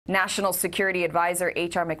National Security Advisor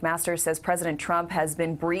H.R. McMaster says President Trump has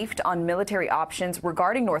been briefed on military options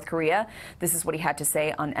regarding North Korea. This is what he had to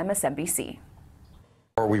say on MSNBC.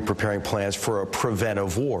 Are we preparing plans for a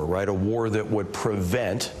preventive war, right? A war that would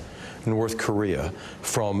prevent North Korea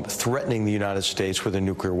from threatening the United States with a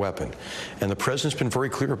nuclear weapon. And the president's been very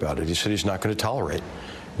clear about it. He said he's not going to tolerate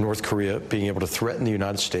North Korea being able to threaten the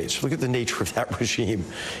United States. Look at the nature of that regime.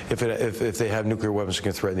 If they have nuclear weapons that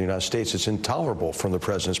can threaten the United States, it's intolerable from the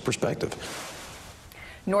president's perspective.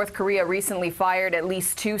 North Korea recently fired at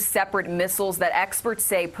least 2 separate missiles that experts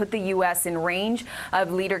say put the U.S. in range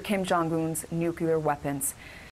of leader Kim Jong-un's nuclear weapons.